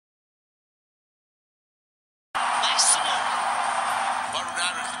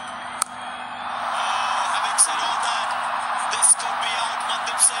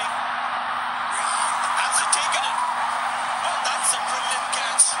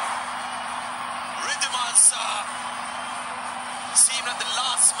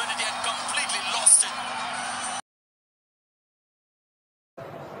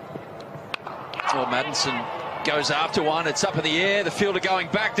Madison goes after one. It's up in the air. The fielder going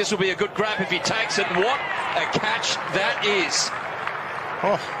back. This will be a good grab if he takes it. And what a catch that is.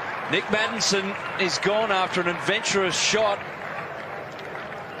 Oh. Nick Maddinson is gone after an adventurous shot.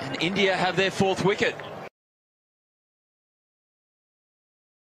 And India have their 4th wicket.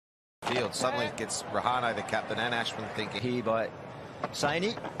 Field suddenly gets Rahane, the captain, and Ashwin thinking. Here by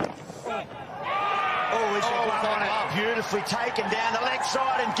Saini. Oh, he's on it. Beautifully taken down the leg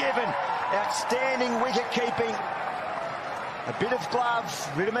side and given. Outstanding wicket keeping. A bit of glove.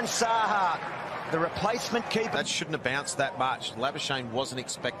 Wriddhiman Saha, the replacement keeper. That shouldn't have bounced that much. Labuschagne wasn't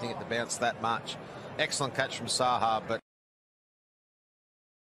expecting it to bounce that much. Excellent catch from Saha, but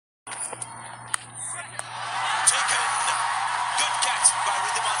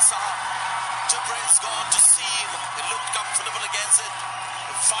Brain's gone to seam. It looked comfortable against it.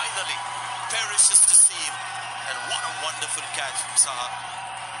 But finally, perishes to seam. And what a wonderful catch from Saha.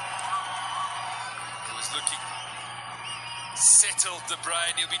 He was looking settled, De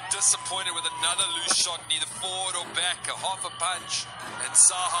Bruyne. He'll be disappointed with another loose shot, neither forward or back, a half a punch. And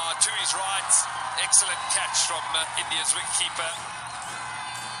Saha to his right. Excellent catch from India's wicketkeeper.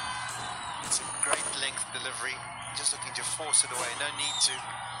 It's a great length delivery. Just looking to force it away. No need to.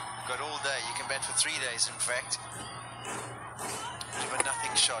 Got all day. You can bat for 3 days, in fact. But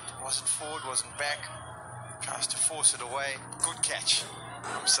nothing shot. Wasn't forward, wasn't back. Tries to force it away. Good catch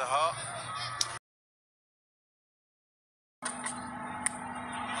from Saha.